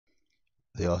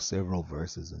There are several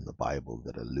verses in the Bible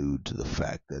that allude to the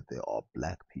fact that there are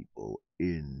black people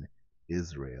in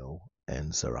Israel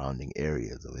and surrounding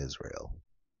areas of Israel.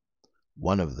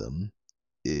 One of them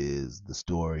is the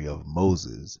story of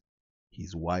Moses.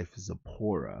 His wife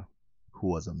Zipporah, who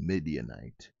was a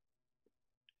Midianite.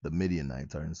 The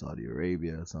Midianites are in Saudi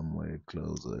Arabia, somewhere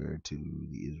closer to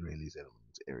the Israeli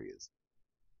settlement areas.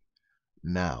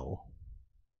 Now,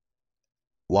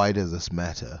 why does this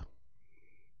matter?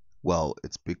 Well,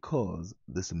 it's because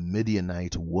this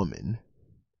Midianite woman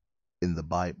in the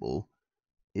Bible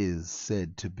is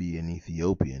said to be an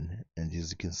Ethiopian. And as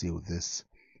you can see with this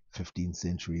 15th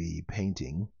century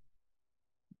painting,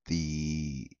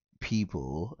 the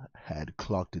people had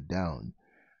clocked it down.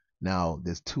 Now,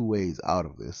 there's two ways out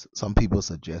of this. Some people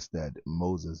suggest that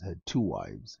Moses had two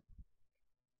wives,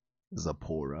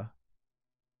 Zipporah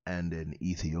and an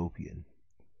Ethiopian,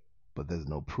 but there's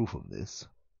no proof of this,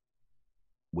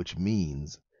 which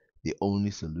means the only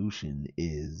solution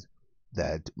is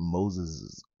that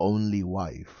Moses' only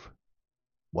wife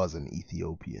was an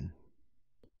Ethiopian.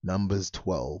 Numbers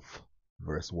 12,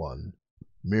 verse 1.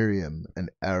 Miriam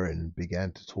and Aaron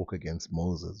began to talk against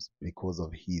Moses because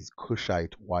of his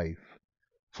Cushite wife,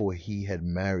 for he had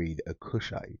married a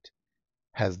Cushite.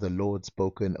 Has the Lord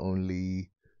spoken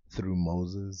only through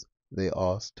Moses? They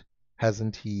asked.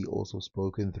 Hasn't he also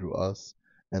spoken through us?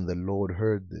 And the Lord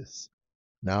heard this.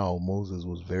 Now Moses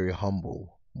was very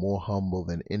humble, more humble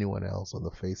than anyone else on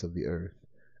the face of the earth.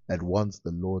 At once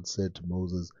the Lord said to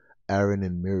Moses, Aaron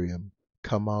and Miriam,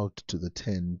 come out to the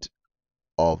tent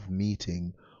of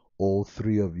meeting, all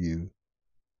three of you.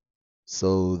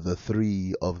 So the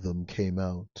three of them came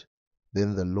out.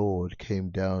 Then the Lord came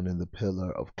down in the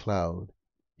pillar of cloud.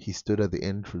 He stood at the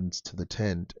entrance to the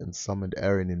tent and summoned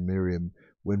Aaron and Miriam.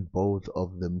 When both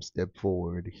of them stepped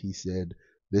forward, he said,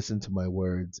 listen to my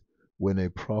words. When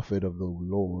a prophet of the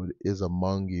Lord is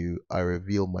among you, I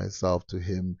reveal myself to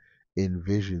him in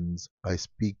visions. I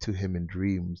speak to him in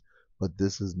dreams. But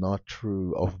this is not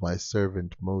true of my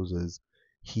servant Moses.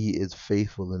 He is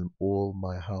faithful in all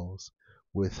my house.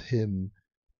 With him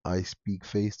I speak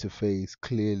face to face,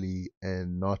 clearly,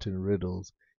 and not in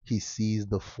riddles. He sees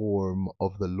the form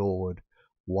of the Lord.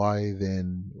 Why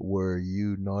then were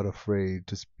you not afraid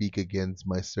to speak against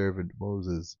my servant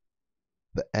Moses?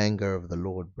 The anger of the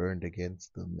Lord burned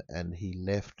against them, and he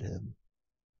left him.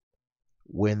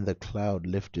 When the cloud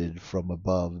lifted from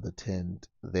above the tent,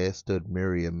 there stood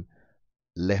Miriam,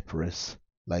 leprous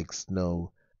like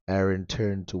snow. Aaron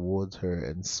turned towards her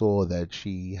and saw that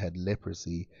she had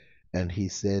leprosy, and he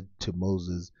said to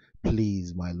Moses,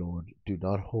 please, my Lord, do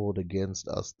not hold against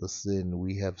us the sin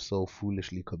we have so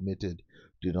foolishly committed.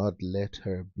 Do not let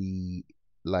her be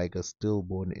like a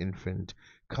stillborn infant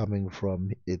coming from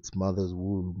its mother's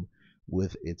womb,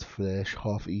 with its flesh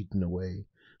half eaten away.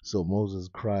 So Moses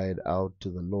cried out to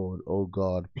the Lord, O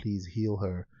God, please heal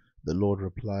her. The Lord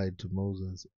replied to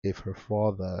Moses, if her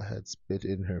father had spit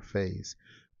in her face,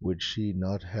 would she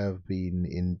not have been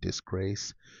in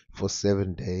disgrace for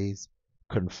 7 days?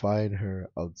 Confine her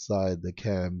outside the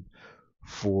camp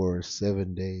for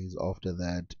 7 days. After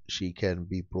that, she can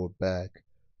be brought back.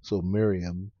 So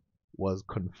Miriam was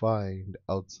confined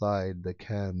outside the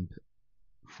camp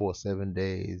for 7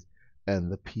 days,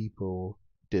 and the people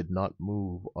did not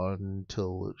move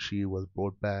until she was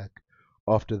brought back.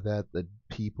 After that, the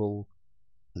people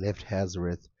left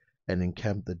Hazareth and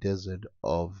encamped the desert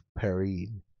of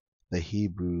Parin. The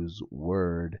Hebrew's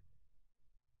word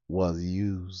was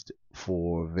used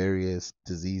for various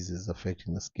diseases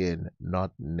affecting the skin,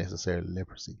 not necessarily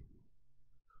leprosy.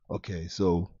 Okay,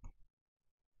 so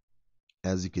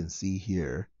as you can see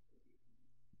here,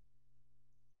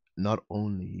 not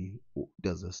only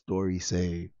does the story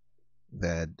say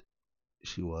that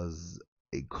she was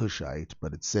a Cushite,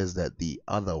 but it says that the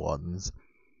other ones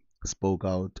spoke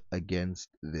out against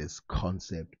this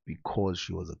concept because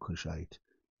she was a Cushite.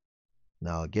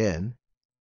 Now, again,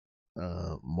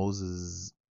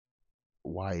 Moses'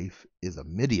 wife is a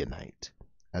Midianite,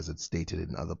 as it's stated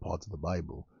in other parts of the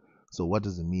Bible. So, what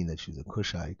does it mean that she's a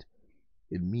Cushite?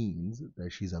 It means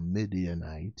that she's a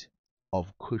Midianite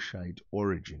of Cushite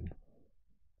origin.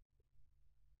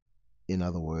 In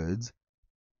other words,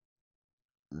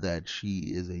 that she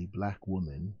is a black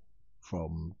woman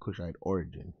from Cushite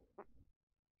origin.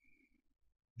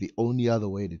 The only other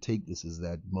way to take this is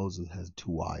that Moses has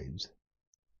two wives,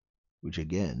 which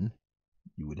again,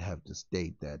 you would have to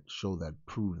state that, show that,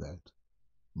 prove that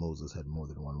Moses had more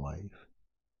than one wife.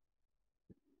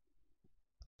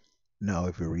 Now,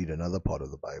 if you read another part of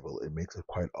the Bible, it makes it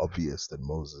quite obvious that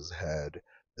Moses had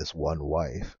this one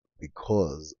wife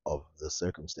because of the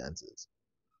circumstances.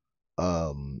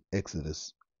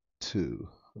 Exodus 2,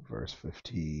 verse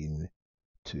 15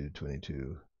 to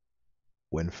 22.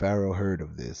 When Pharaoh heard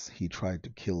of this, he tried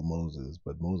to kill Moses,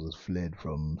 but Moses fled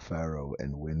from Pharaoh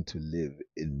and went to live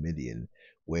in Midian,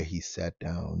 where he sat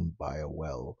down by a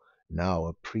well. Now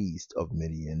a priest of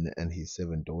Midian and his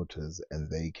 7 daughters, and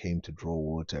they came to draw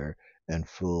water and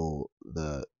fill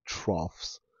the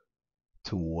troughs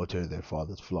to water their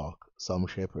father's flock. Some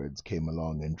shepherds came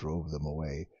along and drove them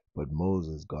away, but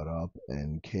Moses got up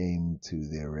and came to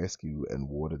their rescue and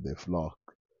watered their flock.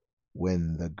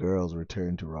 When the girls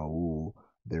returned to Raoul,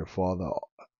 their father,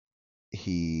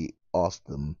 he asked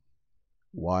them,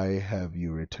 "Why have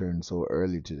you returned so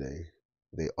early today?"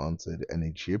 They answered, "An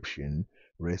Egyptian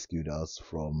rescued us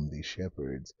from the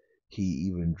shepherds. He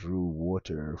even drew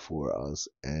water for us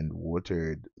and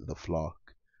watered the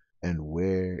flock." "And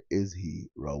where is he?"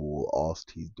 Raoul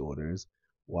asked his daughters.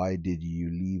 "Why did you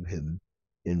leave him?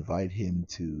 Invite him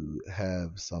to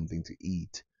have something to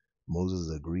eat."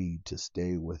 Moses agreed to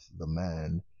stay with the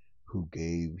man who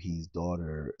gave his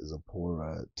daughter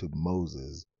Zipporah to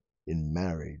Moses in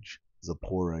marriage.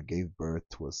 Zipporah gave birth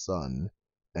to a son,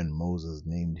 and Moses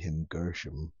named him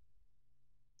Gershom,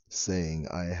 saying,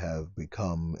 "I have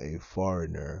become a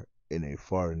foreigner in a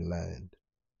foreign land."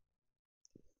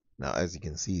 Now, as you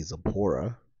can see,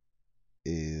 Zipporah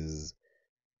is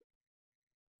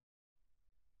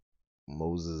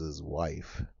Moses'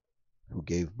 wife who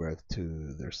gave birth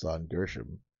to their son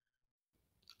Gershom.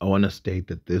 I want to state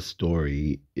that this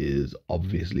story is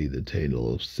obviously the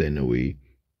tale of Senui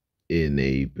in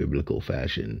a biblical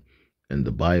fashion. And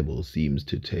the Bible seems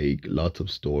to take lots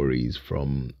of stories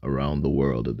from around the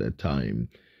world at that time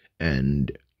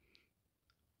and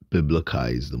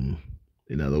biblicize them.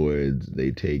 In other words,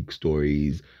 they take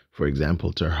stories, for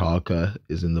example, Terhaka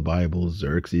is in the Bible,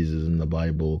 Xerxes is in the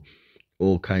Bible,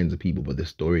 all kinds of people, but the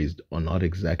stories are not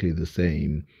exactly the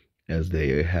same as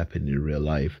they happen in real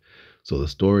life. So the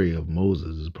story of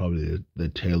Moses is probably the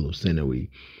tale of Sinai.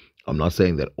 I'm not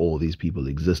saying that all these people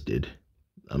existed.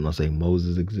 I'm not saying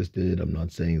Moses existed. I'm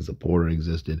not saying Zipporah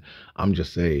existed. I'm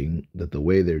just saying that the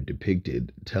way they're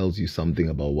depicted tells you something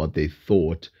about what they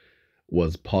thought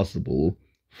was possible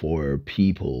for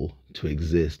people to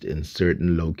exist in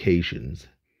certain locations,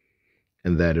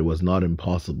 and that it was not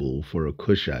impossible for a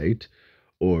Cushite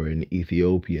or an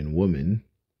Ethiopian woman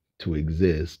to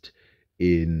exist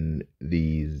in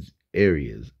these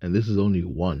areas. And this is only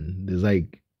one. There's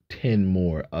like 10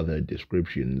 more other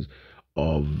descriptions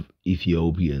of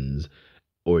Ethiopians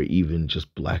or even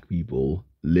just black people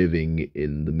living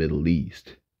in the Middle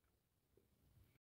East.